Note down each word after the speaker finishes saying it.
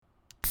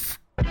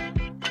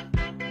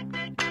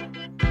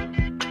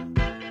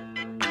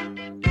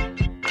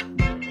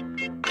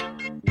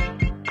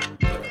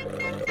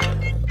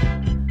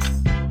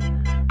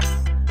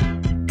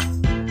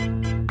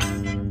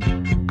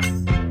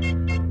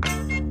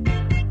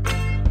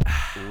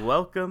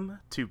Welcome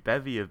to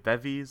Bevy of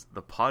Bevies,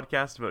 the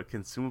podcast about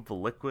consumable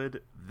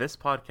liquid. This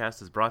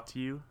podcast is brought to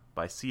you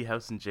by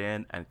Seahouse and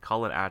Jan and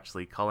Colin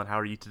Ashley. Colin, how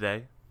are you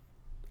today?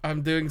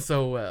 I'm doing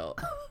so well.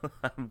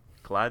 I'm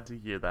glad to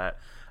hear that.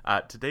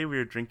 Today we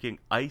are drinking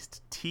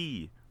iced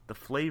tea. The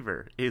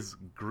flavor is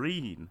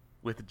green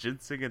with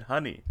ginseng and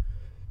honey.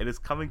 It is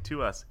coming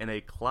to us in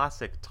a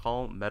classic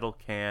tall metal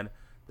can.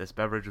 This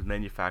beverage was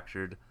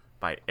manufactured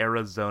by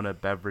Arizona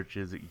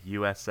Beverages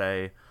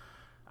USA.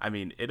 I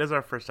mean, it is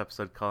our first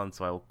episode, Colin,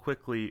 so I will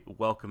quickly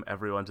welcome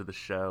everyone to the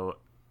show.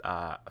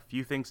 A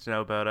few things to know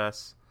about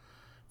us.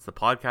 It's the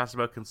podcast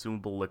about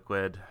consumable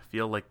liquid. I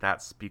feel like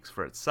that speaks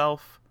for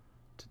itself.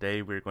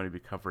 Today we're going to be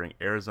covering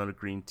Arizona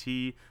green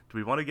tea. Do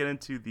we want to get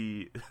into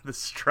the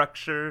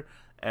structure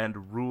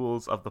and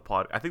rules of the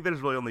pod? I think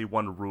there's really only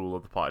one rule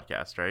of the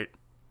podcast, right?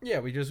 Yeah,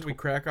 we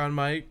crack on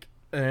mic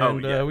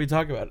and we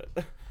talk about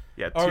it.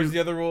 Yeah. Or is the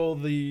other rule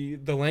the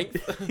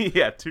length?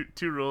 Yeah,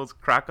 two rules.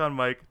 Crack on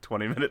mic,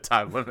 20-minute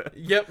time limit.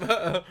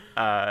 Yep.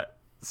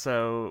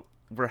 So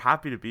we're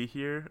happy to be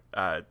here.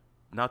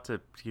 Not to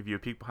give you a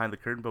peek behind the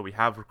curtain, but we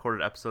have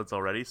recorded episodes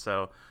already.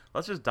 So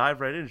let's just dive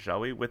right in,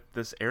 shall we, with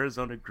this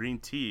Arizona green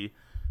tea.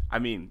 I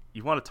mean,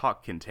 you want to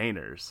talk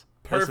containers.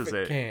 Perfect this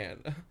is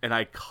can. An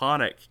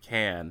iconic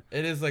can.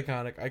 It is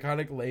iconic.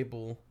 Iconic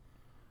label.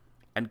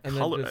 And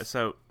color.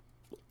 So,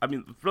 I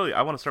mean, really,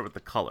 I want to start with the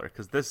color,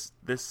 because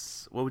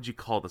this, what would you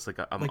call this? Like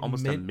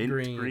almost a mint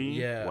green?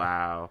 Yeah.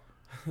 Wow.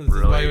 This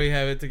is why we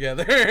have it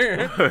together.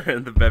 We're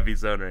in the bevy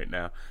zone right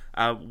now.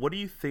 What do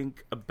you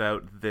think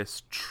about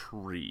this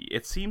tree?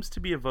 It seems to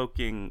be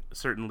evoking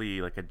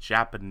certainly like a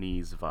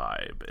Japanese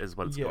vibe is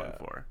what it's going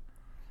for.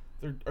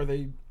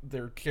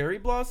 They're cherry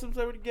blossoms,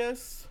 I would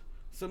guess?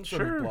 Some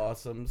sort of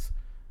blossoms.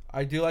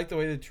 I do like the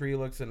way the tree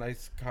looks, a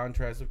nice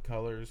contrast of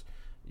colors.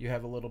 You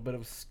have a little bit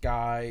of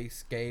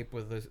skyscape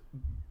with a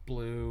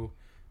blue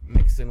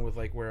mixed in with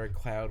like where a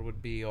cloud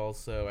would be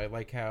also. I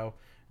like how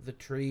the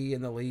tree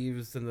and the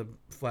leaves and the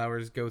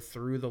flowers go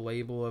through the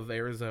label of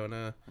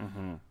Arizona.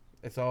 Mm-hmm.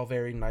 It's all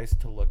very nice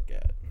to look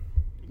at.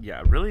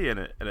 Yeah, really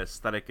an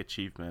aesthetic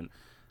achievement.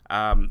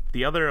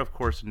 The other, of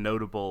course,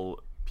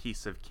 notable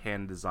piece of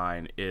can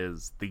design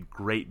is the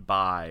Great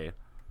Buy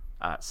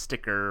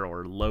sticker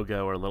or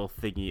logo or little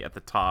thingy at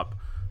the top.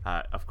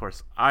 Of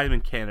course, I'm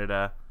in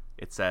Canada.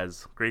 It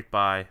says Great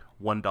Buy,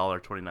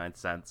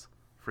 $1.29.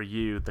 For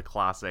you, the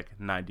classic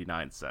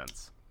 99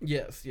 cents.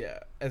 Yes, yeah.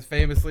 As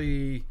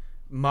famously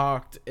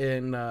mocked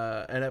in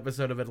an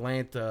episode of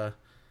Atlanta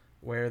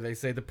where they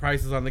say the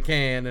price is on the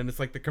can, and it's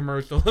like the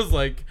commercial is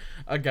like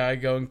a guy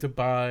going to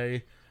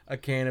buy a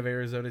can of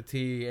Arizona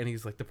tea, and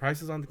he's like, the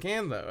price is on the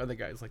can though, and the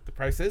guy's like, the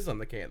price is on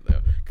the can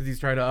though, because he's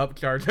trying to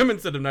upcharge him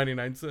instead of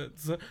 99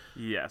 cents.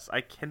 Yes,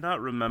 I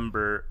cannot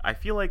remember. I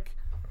feel like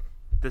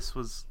this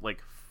was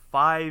like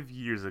 5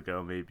 years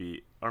ago,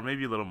 maybe, or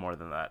maybe a little more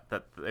than that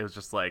it was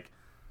just like,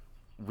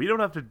 we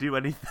don't have to do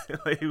anything.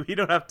 Like, we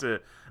don't have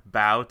to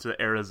bow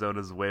to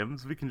Arizona's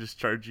whims. We can just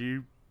charge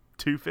you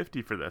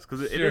 $2.50 for this,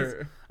 because it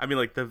is. I mean,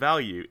 like, the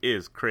value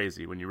is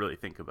crazy when you really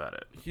think about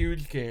it.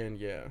 Huge can,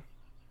 yeah.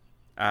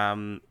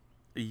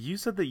 You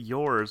said that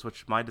yours,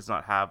 which mine does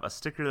not have, a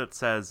sticker that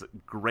says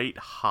 "Great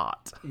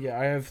Hot." Yeah,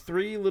 I have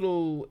three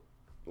little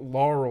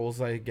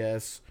laurels, I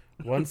guess.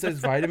 One says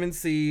vitamin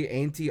C,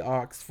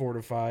 anti-ox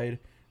fortified.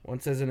 One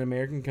says an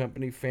American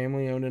company,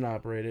 family owned and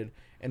operated,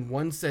 and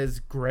one says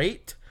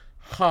Great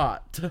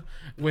Hot,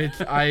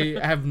 which I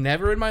have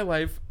never in my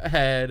life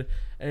had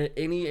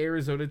any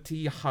Arizona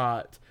tea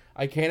hot.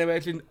 I can't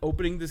imagine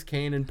opening this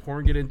can and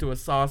pouring it into a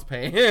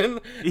saucepan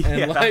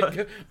and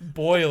like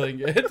boiling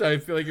it. I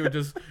feel like it would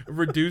just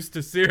reduce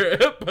to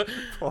syrup.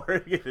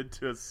 Pouring it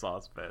into a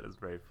saucepan is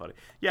very funny.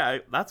 Yeah,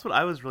 that's what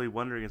I was really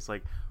wondering. It's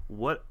like,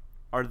 what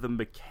are the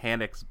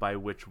mechanics by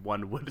which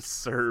one would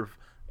serve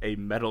a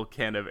metal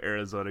can of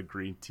Arizona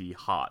green tea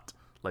hot?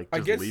 Like,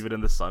 just leave it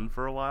in the sun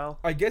for a while?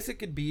 I guess it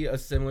could be a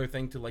similar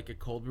thing to like a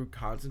cold brew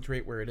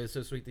concentrate, where it is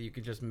so sweet that you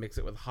could just mix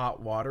it with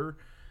hot water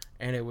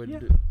and it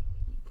would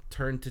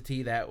turn to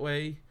tea that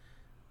way.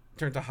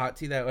 Turn to hot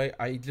tea that way.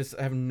 I just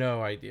have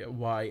no idea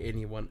why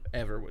anyone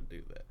ever would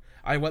do that.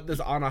 I want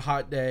this on a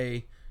hot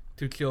day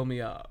to kill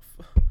me off.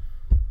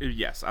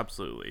 Yes,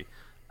 absolutely.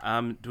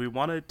 Do we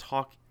want to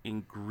talk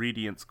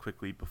ingredients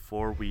quickly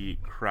before we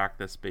crack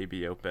this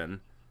baby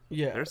open?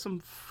 Yeah. There's some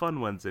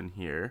fun ones in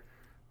here.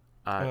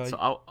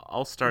 So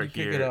I'll start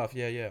here. Kick it off,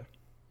 yeah.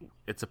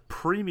 It's a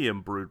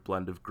premium brewed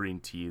blend of green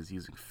teas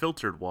using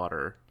filtered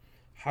water.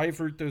 High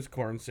fructose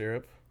corn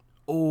syrup.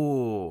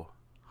 Oh,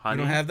 honey.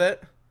 You don't have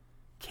that?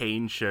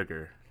 Cane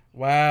sugar.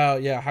 Wow,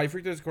 yeah. High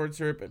fructose corn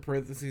syrup, in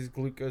parentheses,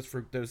 glucose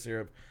fructose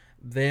syrup.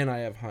 Then I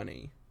have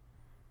honey.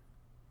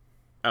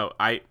 Oh,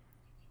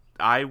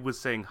 I was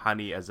saying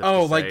honey as if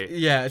to say, like,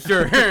 yeah,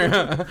 sure.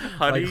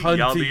 Honey, like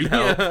y'all need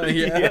help.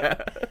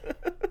 Yeah.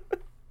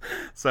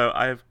 So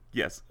I have,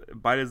 yes,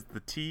 mine is the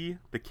tea,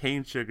 the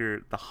cane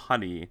sugar, the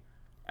honey,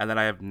 and then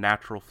I have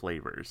natural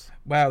flavors.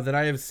 Wow, then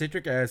I have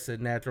citric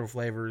acid, natural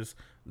flavors,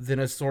 then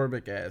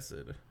ascorbic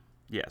acid.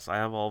 Yes, I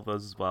have all of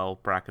those as well,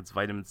 brackets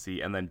vitamin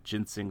C, and then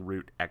ginseng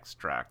root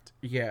extract.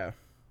 Yeah.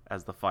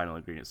 as the final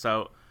ingredient.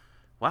 So,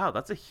 wow,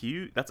 that's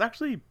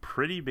actually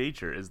pretty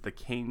major. Is the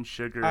cane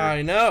sugar?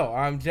 I know.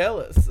 I'm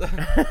jealous.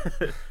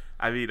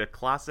 I mean, a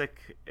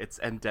classic. It's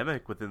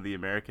endemic within the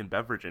American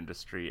beverage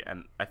industry,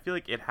 and I feel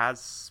like it has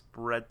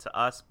spread to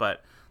us.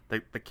 But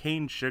the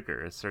cane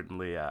sugar is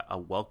certainly a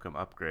welcome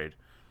upgrade.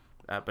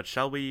 But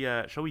shall we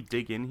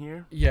dig in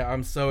here? Yeah,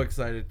 I'm so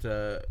excited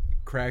to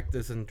crack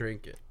this and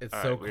drink it. It's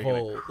All so right, we're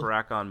cold. gonna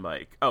crack on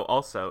Mike. Oh,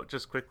 also,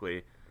 just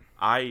quickly,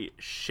 I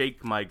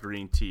shake my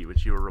green tea,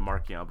 which you were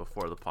remarking on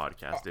before the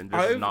podcast, and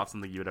this is not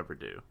something you would ever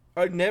do.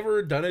 I've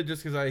never done it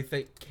just because I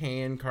think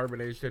can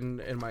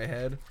carbonation in my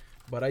head,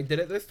 but I did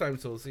it this time,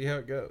 so we'll see how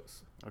it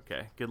goes.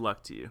 Okay, good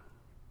luck to you.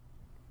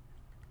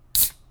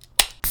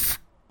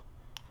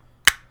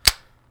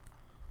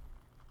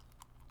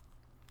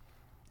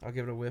 I'll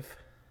give it a whiff.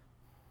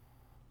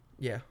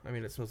 Yeah, I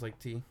mean, it smells like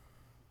tea.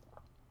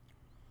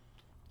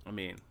 I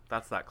mean,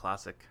 that's that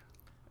classic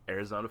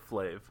Arizona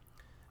flav.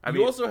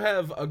 You also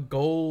have a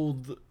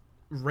gold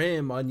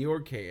rim on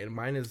your can.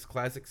 Mine is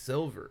classic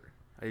silver.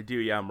 I do,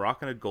 yeah. I'm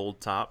rocking a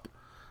gold top.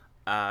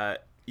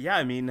 Yeah,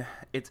 I mean,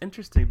 it's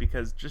interesting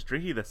because just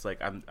drinking this,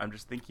 like, I'm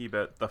just thinking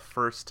about the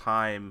first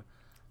time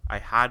I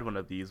had one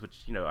of these,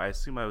 which, you know, I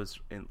assume I was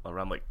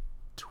around like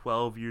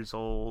 12 years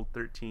old,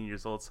 13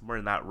 years old, somewhere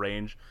in that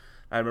range.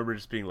 I remember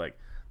just being like,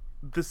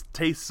 this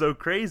tastes so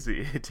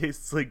crazy. It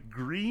tastes like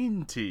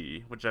green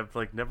tea, which I've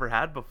like never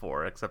had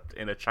before, except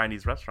in a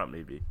Chinese restaurant,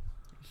 maybe.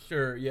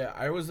 Sure, yeah.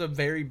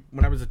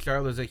 When I was a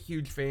child, I was a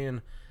huge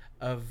fan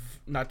of,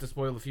 not to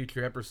spoil the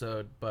future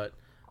episode, but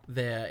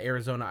the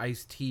Arizona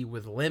iced tea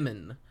with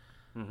lemon,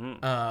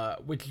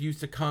 which used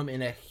to come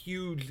in a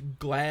huge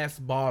glass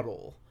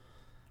bottle.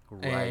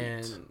 Right.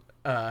 And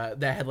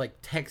that had like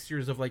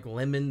textures of like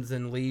lemons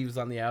and leaves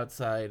on the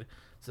outside.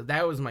 So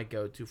that was my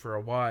go-to for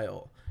a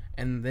while.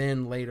 And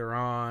then later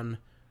on,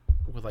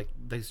 with like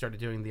they started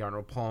doing the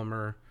Arnold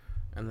Palmer,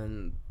 and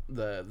then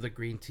the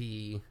green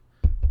tea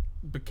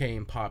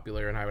became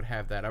popular, and I would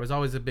have that. I was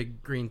always a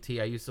big green tea.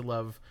 I used to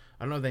love,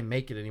 I don't know if they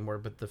make it anymore,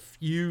 but the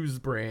Fuse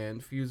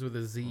brand, Fuse with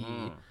a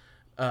Z,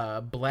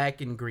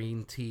 black and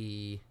green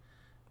tea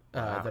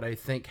that I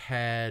think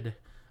had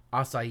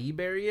acai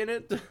berry in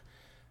it.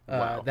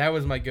 Wow. That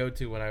was my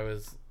go-to when I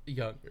was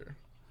younger.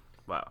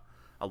 Wow.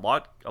 A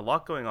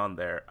lot going on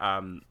there.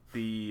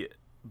 The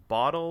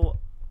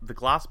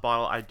glass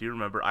bottle, I do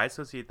remember. I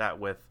associate that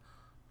with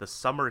the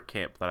summer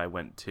camp that I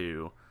went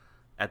to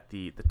at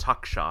the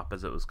tuck shop,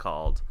 as it was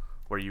called,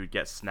 where you would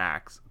get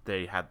snacks.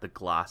 They had the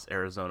glass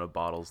Arizona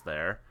bottles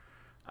there.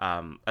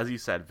 As you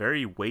said,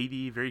 very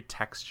weighty, very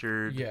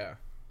textured. Yeah.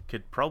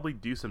 Could probably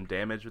do some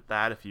damage with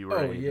that if you were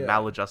a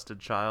maladjusted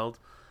child.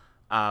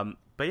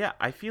 But yeah,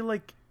 I feel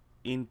like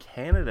in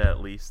Canada, at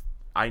least,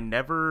 I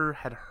never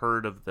had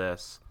heard of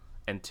this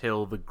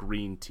until the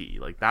green tea.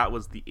 Like, that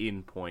was the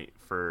in point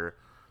for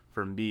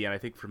me, and I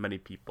think for many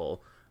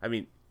people. I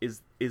mean,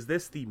 is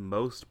this the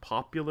most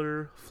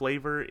popular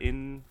flavor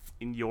in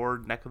your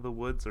neck of the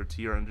woods, or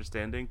to your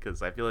understanding?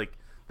 Because I feel like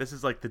this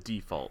is like the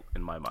default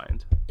in my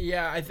mind.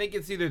 Yeah, I think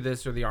it's either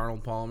this or the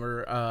Arnold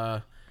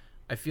Palmer.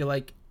 I feel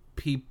like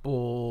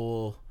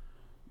people,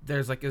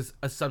 there's like a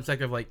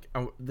subsect of like,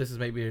 this is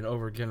maybe an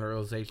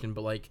overgeneralization,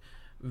 but like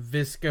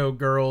Visco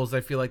girls,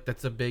 I feel like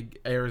that's a big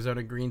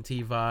Arizona green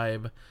tea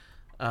vibe.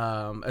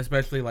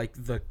 Especially like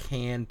the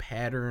can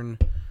pattern,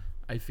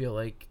 I feel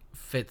like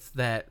fits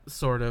that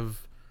sort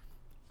of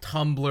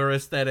Tumblr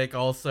aesthetic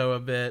also a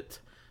bit.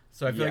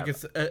 So I feel like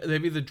it's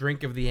maybe the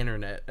drink of the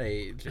internet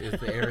age is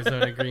the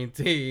Arizona green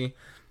tea.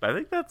 I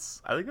think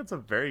that's a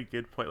very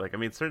good point. Like, I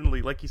mean,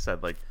 certainly, like you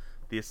said, like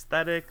the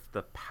aesthetic,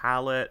 the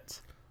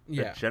palette,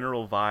 the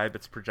general vibe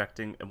it's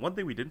projecting. And one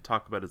thing we didn't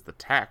talk about is the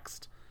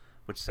text,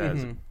 which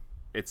says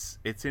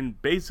it's in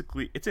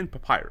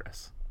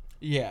papyrus.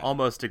 Yeah.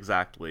 Almost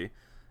exactly.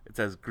 It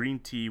says green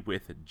tea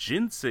with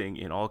ginseng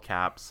in all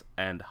caps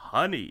and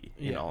honey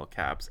in all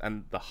caps.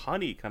 And the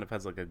honey kind of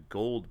has like a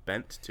gold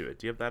bent to it.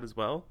 Do you have that as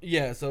well?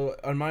 Yeah, so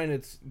on mine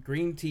it's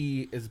green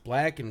tea is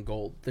black and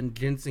gold, then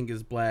ginseng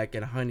is black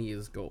and honey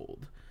is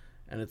gold.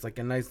 And it's like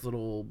a nice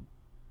little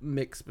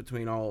mix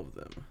between all of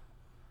them.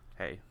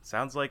 Hey,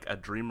 sounds like a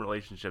dream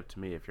relationship to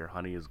me if your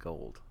honey is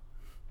gold.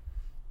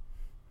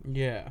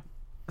 Yeah.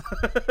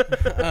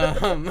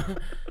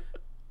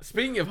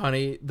 Speaking of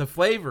honey, the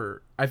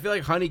flavor, I feel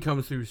like honey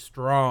comes through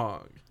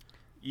strong.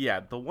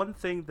 Yeah, the one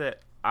thing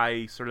that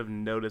I sort of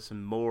notice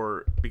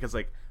more, because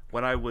like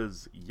when I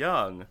was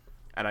young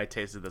and I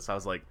tasted this, I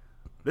was like,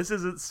 this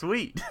isn't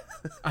sweet.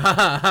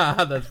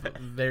 That's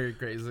very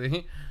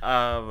crazy.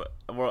 Well,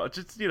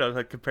 just, you know,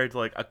 like compared to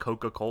like a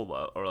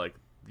Coca-Cola or like,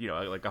 you know,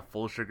 like a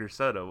full sugar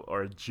soda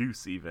or a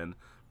juice even,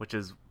 which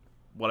is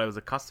what I was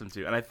accustomed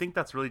to. And I think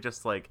that's really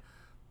just like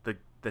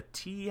the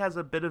tea has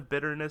a bit of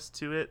bitterness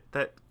to it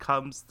that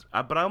comes,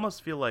 but I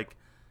almost feel like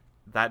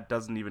that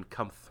doesn't even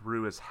come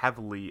through as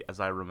heavily as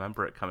I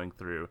remember it coming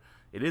through.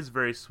 It is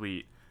very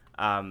sweet.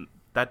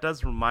 That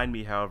does remind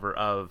me, however,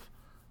 of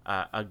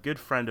a good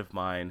friend of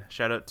mine.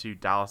 Shout out to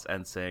Dallas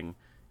Ensing.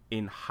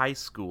 In high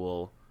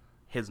school,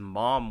 his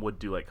mom would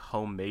do like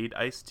homemade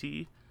iced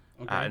tea,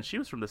 Okay. And she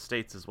was from the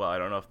States as well. I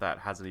don't know if that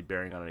has any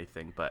bearing on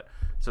anything, but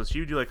so she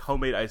would do like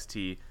homemade iced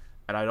tea,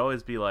 and I'd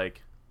always be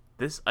like,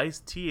 "This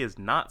iced tea is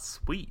not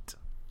sweet,"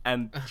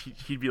 and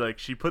he'd be like,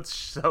 "She puts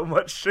so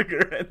much sugar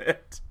in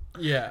it."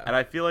 Yeah. And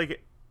I feel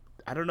like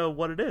I don't know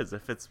what it is.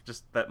 If it's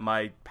just that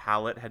my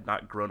palate had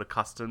not grown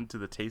accustomed to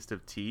the taste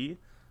of tea,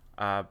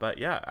 but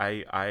yeah,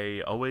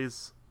 I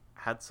always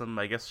had some,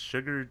 I guess,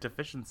 sugar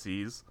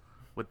deficiencies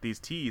with these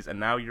teas, and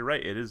now you're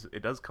right.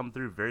 It does come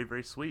through very,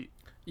 very sweet.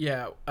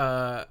 Yeah,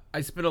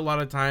 I spent a lot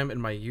of time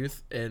in my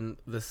youth in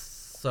the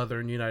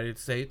southern United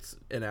States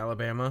in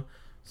Alabama.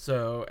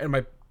 So, and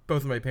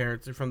both of my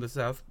parents are from the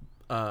South.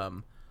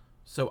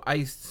 So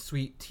iced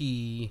sweet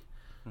tea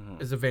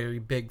is a very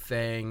big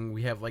thing.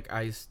 We have like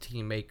iced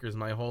tea makers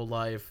my whole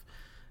life,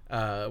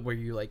 where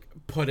you like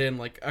put in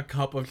like a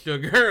cup of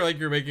sugar, like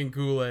you're making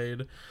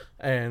Kool-Aid,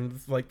 and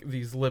like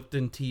these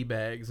Lipton tea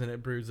bags, and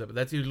it brews up. But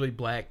that's usually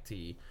black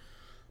tea.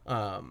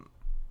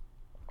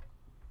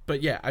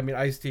 But yeah, I mean,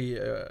 iced tea,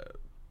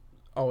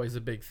 always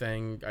a big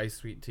thing. Iced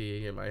sweet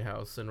tea in my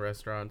house and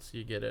restaurants,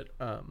 you get it.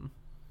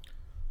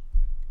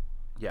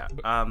 Yeah.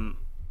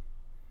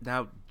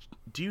 Now,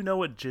 do you know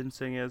what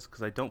ginseng is?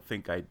 Because I don't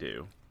think I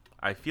do.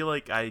 I feel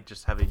like I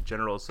just have a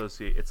general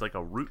associate. It's like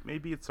a root,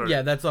 maybe. It's sort of.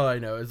 Yeah, that's all I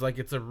know. Is like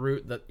it's a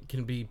root that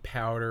can be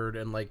powdered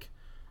and like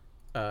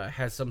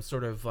has some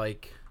sort of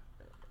like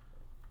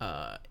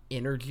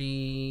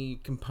energy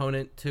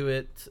component to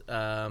it.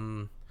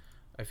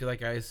 I feel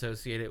like I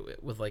associate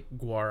it with like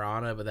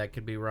guarana, but that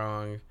could be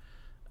wrong.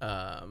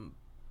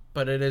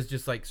 But it is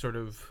just like sort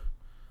of,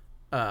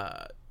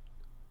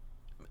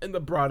 in the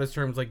broadest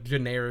terms, like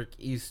generic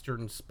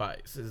Eastern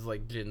spice is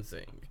like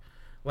ginseng,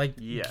 like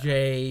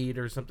jade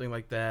or something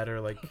like that,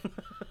 or like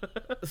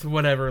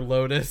whatever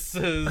lotus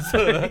is.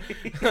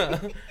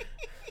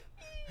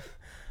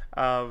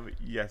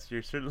 Yes,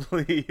 you're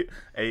certainly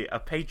a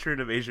patron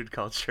of Asian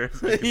culture.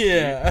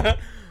 Yeah.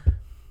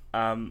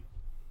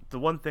 The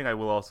one thing I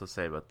will also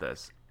say about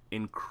this,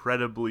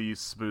 incredibly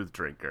smooth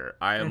drinker.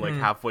 I am like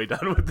halfway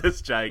done with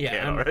this giant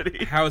can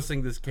already.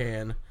 Housing this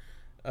can.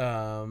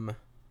 Because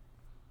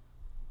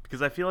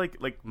I feel like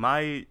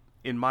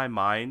in my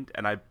mind,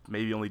 and I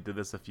maybe only did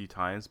this a few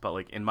times, but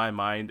like in my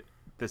mind,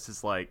 this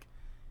is like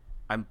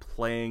I'm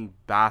playing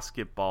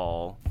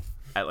basketball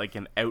at like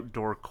an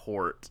outdoor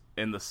court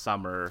in the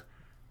summer,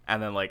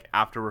 and then like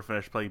after we're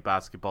finished playing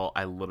basketball,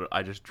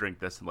 I just drink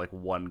this in like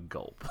one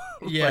gulp.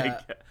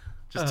 Yeah.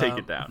 Just take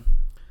it down.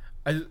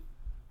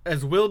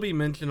 As will be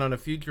mentioned on a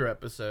future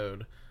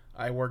episode,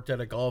 I worked at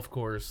a golf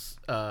course,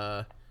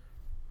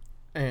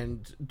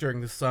 and during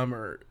the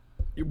summer,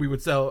 we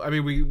would sell. I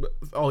mean, we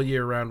all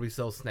year round we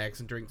sell snacks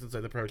and drinks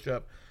inside the pro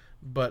shop,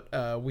 but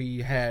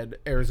we had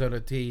Arizona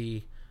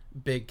tea,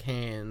 big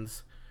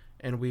cans,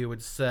 and we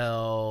would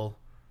sell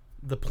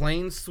the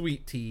plain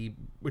sweet tea,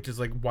 which is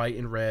like white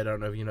and red. I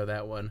don't know if you know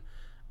that one.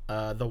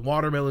 The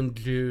watermelon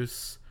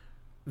juice,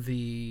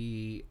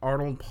 the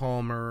Arnold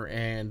Palmer,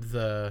 and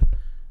the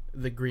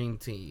green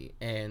tea.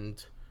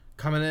 And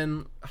coming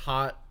in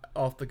hot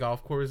off the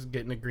golf course,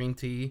 getting a green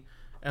tea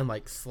and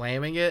like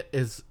slamming it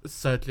is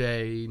such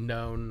a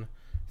known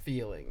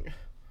feeling.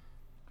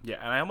 Yeah,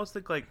 and I almost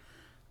think like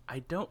I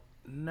don't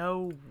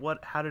know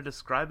how to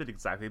describe it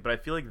exactly, but I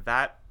feel like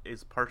that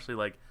is partially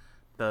like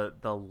the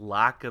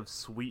lack of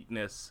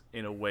sweetness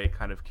in a way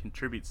kind of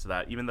contributes to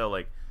that, even though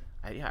like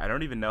I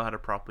don't even know how to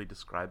properly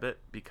describe it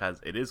because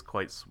it is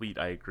quite sweet,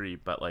 I agree,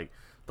 but like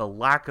the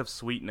lack of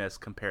sweetness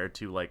compared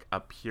to like a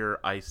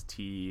pure iced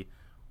tea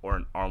or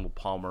an Arnold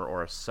Palmer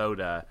or a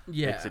soda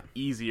makes it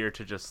easier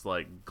to just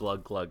like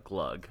glug glug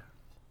glug.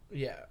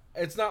 Yeah,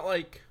 it's not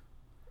like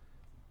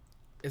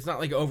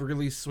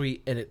overly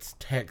sweet in its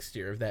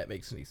texture, if that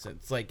makes any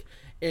sense. Like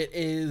it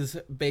is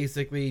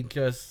basically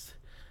just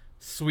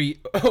sweet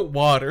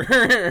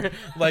water.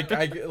 like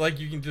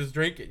you can just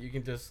drink it. You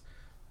can just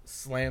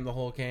slam the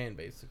whole can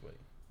basically.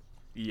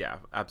 Yeah,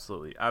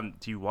 absolutely.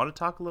 Do you want to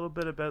talk a little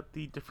bit about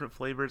the different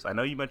flavors? I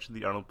know you mentioned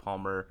the Arnold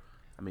Palmer.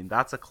 I mean,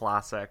 that's a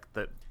classic.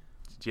 Do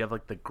you have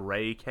like the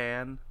gray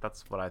can?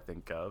 That's what I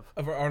think of.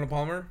 Of Arnold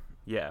Palmer?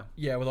 Yeah.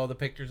 Yeah, with all the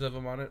pictures of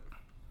him on it.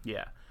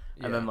 Yeah.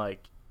 And then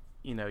like,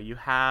 you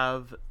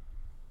have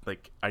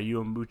like, are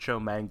you a mucho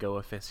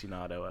mango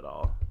aficionado at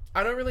all?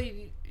 I don't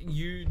really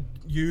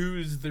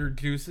use their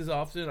juices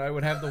often. I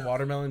would have the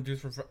watermelon juice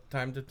from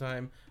time to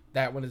time.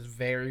 That one is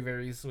very,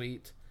 very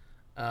sweet.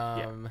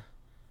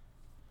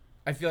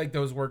 I feel like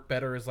those work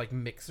better as like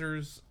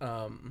mixers.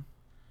 That'd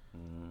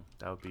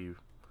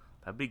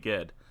be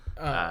good.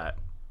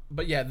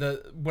 But yeah,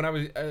 when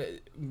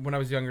I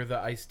was younger, the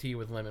iced tea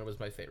with lemon was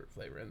my favorite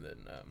flavor, and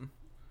then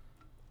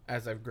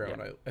as I've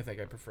grown, I think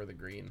I prefer the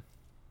green.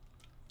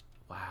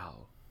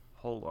 Wow.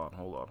 Hold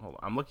on.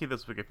 I'm looking at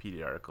this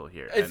Wikipedia article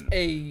here. It's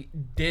a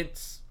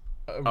dense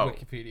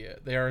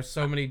Wikipedia. There are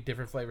so many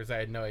different flavors. I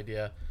had no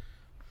idea.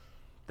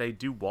 They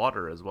do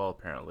water as well,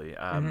 apparently.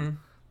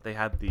 They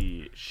had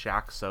the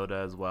Shaq soda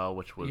as well,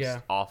 which was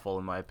awful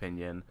in my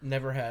opinion.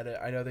 Never had it.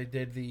 I know they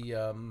did they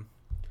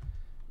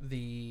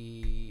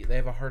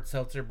have a hard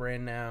seltzer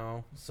brand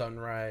now,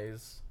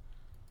 Sunrise.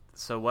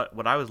 so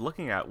what I was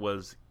looking at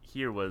was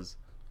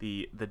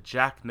the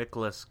Jack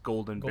Nicklaus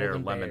Golden Bear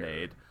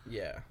lemonade.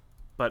 Yeah.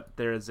 But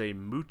there is a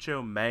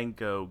Mucho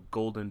Mango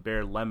Golden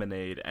Bear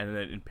lemonade, and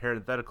then in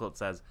parenthetical it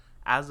says,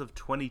 as of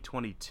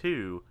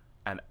 2022,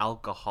 an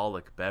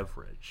alcoholic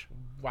beverage.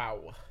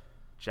 Wow.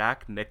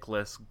 Jack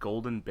Nicklaus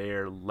Golden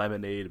Bear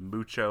lemonade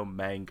Mucho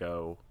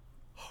Mango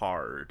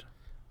hard.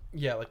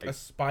 Yeah, like a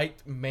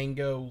spiked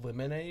mango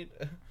lemonade.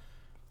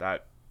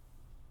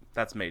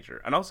 That's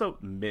major. And also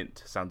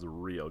mint sounds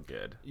real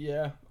good.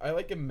 Yeah, I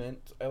like a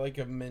mint. I like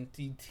a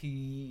minty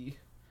tea,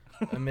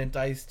 a mint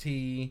iced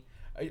tea.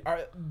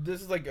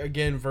 This is like,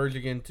 again,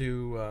 verging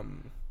into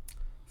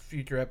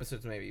future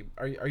episodes maybe.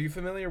 Are you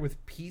familiar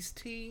with peace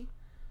tea?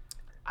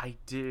 I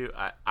do.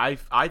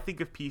 I think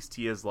of peace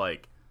tea as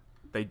like,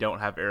 they don't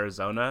have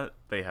Arizona,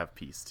 they have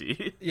peace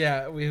tea.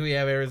 Yeah, we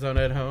have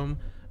Arizona at home.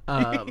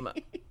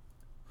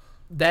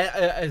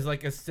 That is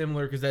like a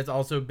similar, because that's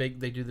also big.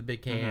 They do the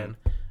big can.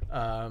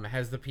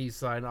 Has the peace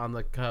sign on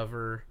the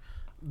cover.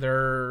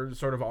 Their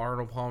sort of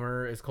Arnold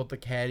Palmer is called the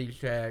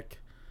Caddyshack.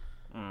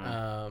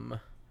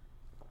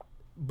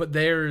 But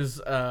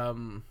theirs, I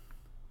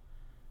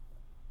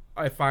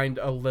find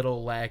a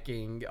little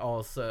lacking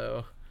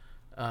also.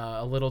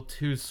 A little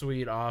too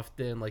sweet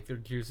often, like they're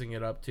juicing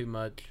it up too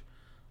much.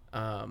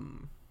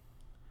 Does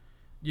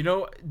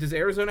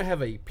Arizona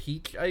have a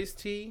peach iced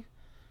tea?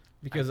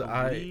 Because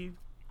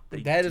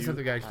that is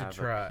something I should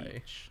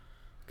try.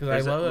 Because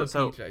I love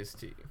a peach iced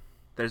tea.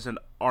 There's an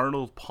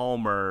Arnold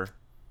Palmer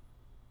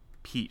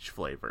peach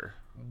flavor.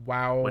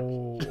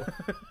 Wow.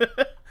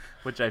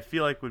 Which I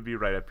feel like would be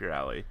right up your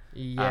alley.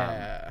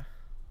 Yeah.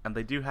 And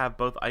they do have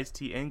both iced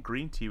tea and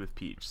green tea with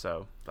peach,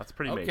 so that's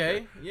pretty major.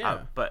 Okay,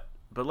 yeah. But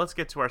let's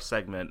get to our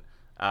segment.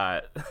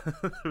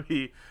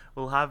 We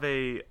will have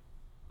a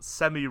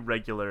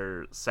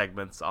semi-regular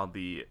segments on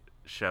the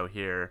show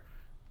here,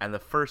 and the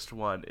first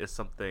one is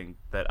something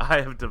that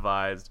I have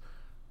devised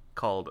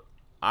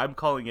I'm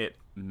calling it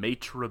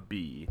Maitre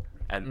B,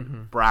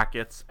 and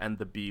brackets, and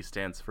the B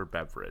stands for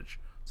beverage.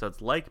 So it's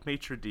like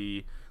Maitre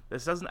D.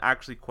 This doesn't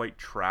actually quite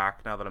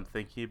track now that I'm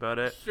thinking about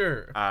it.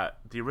 Sure.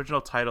 The original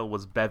title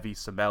was Bevy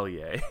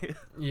Sommelier.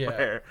 Yeah.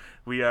 Where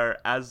we are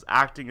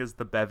acting as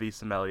the Bevy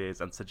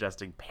Sommeliers and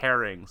suggesting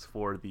pairings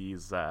for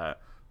these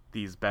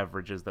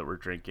beverages that we're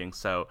drinking.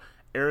 So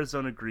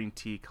Arizona green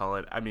tea,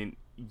 Colin. I mean,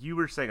 you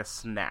were saying a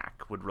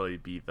snack would really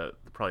be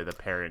probably the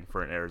pairing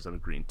for an Arizona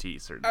green tea,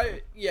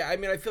 certainly.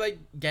 I feel like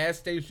gas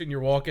station, you're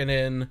walking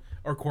in,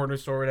 or corner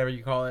store, whatever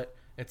you call it.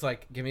 It's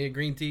like, give me a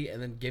green tea,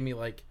 and then give me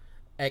like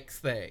X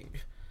thing.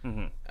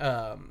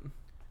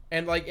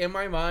 And like in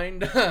my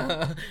mind,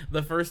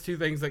 the first two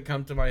things that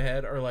come to my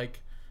head are like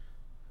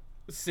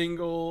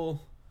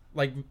single,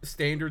 like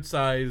standard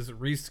size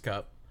Reese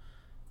cup.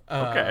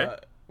 Okay.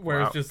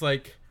 Where it's just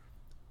like,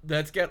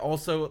 that's got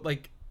also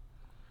like,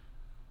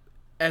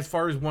 as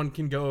far as one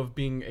can go of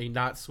being a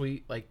not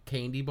sweet like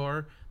candy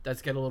bar,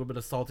 that's got a little bit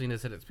of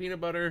saltiness in its peanut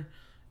butter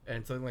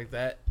and something like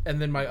that. And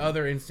then my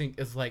other instinct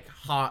is like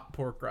hot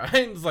pork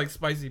rinds, like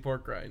spicy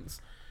pork rinds.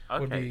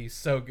 Would be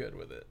so good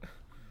with it.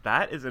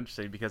 That is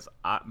interesting because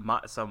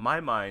my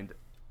mind,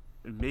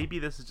 maybe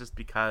this is just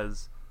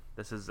because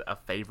this is a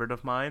favorite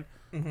of mine,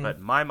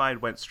 but my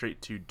mind went straight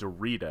to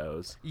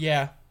Doritos.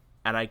 Yeah.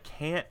 And I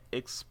can't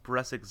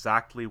express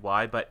exactly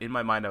why, but in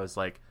my mind I was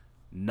like,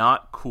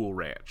 not Cool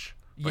Ranch.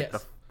 Like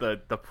yes.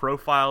 The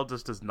profile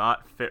just does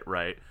not fit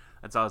right.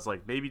 And so I was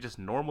like, maybe just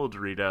normal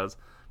Doritos.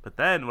 But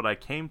then what I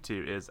came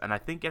to is, and I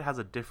think it has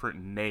a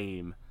different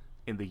name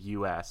in the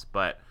US,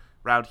 but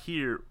around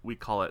here we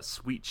call it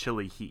Sweet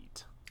Chili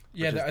Heat.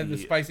 Yeah, the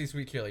spicy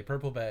sweet chili,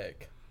 purple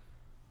bag.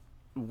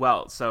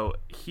 Well, so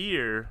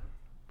here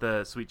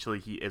the Sweet Chili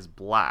Heat is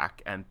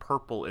black and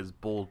purple is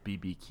Bold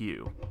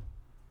BBQ.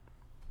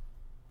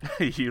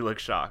 You look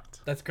shocked.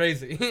 That's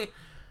crazy.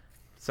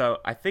 So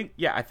I think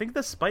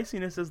the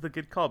spiciness is the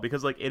good call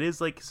because like it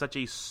is like such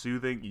a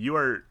soothing. You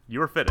are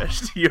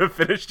finished. You have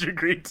finished your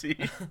green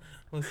tea.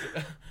 Listen.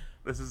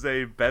 This is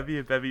a bevy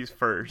of bevies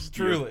first.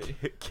 Truly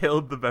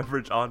killed the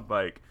beverage on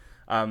bike.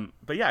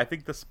 But yeah, I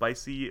think the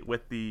spicy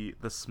with the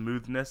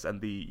smoothness and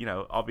the,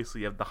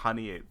 obviously you have the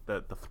honey,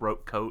 the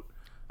throat coat,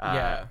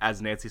 as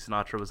Nancy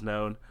Sinatra was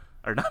known.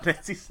 Or not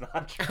Nancy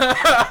Sinatra.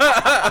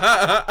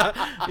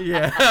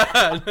 Yeah.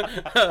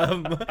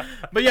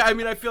 But yeah, I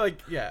mean, I feel like,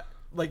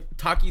 like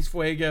Takis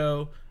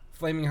Fuego,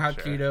 Flaming Hot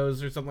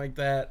Cheetos or something like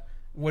that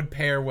would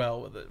pair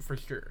well with it for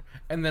sure.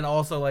 And then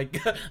also like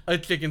a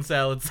chicken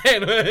salad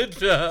sandwich,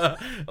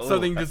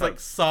 something just like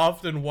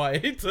soft and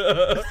white.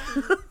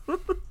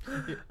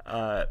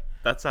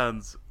 That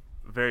sounds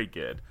very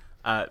good.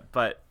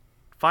 But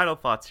final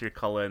thoughts here,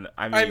 Cullen.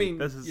 I mean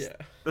this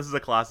is a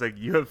classic.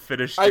 You have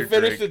finished your drink. I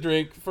finished the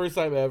drink. First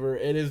time ever.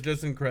 It is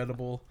just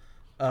incredible.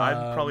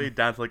 I'm probably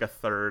down to like a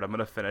third. I'm going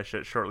to finish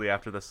it shortly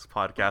after this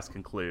podcast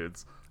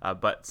concludes.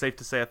 But safe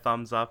to say a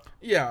thumbs up.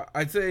 Yeah,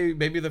 I'd say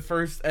maybe the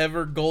first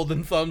ever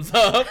golden thumbs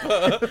up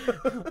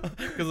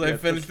because I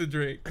finished the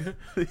drink.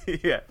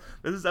 Yeah,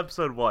 this is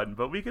episode 1,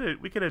 but we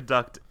can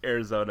induct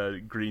Arizona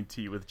green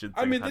tea with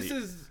ginseng. I mean, honey. this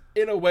is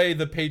in a way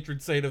the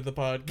patron saint of the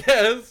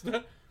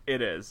podcast.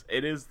 It is.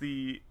 It is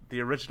the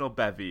original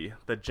bevy,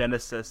 the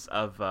genesis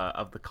of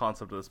the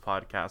concept of this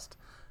podcast.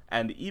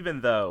 And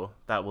even though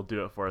that will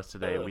do it for us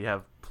today, we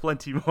have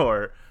plenty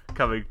more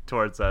coming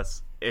towards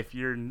us. If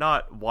you're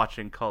not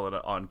watching Cullen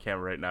on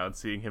camera right now and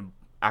seeing him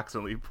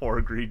accidentally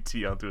pour green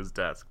tea onto his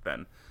desk,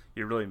 then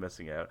you're really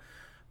missing out.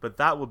 But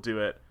that will do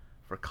it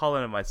for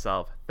Cullen and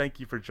myself. Thank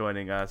you for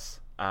joining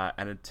us.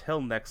 And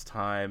until next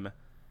time,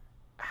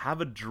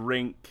 have a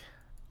drink,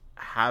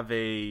 have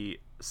a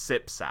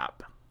sip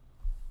sap.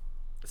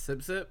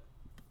 Sip sip.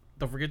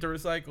 Don't forget to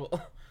recycle.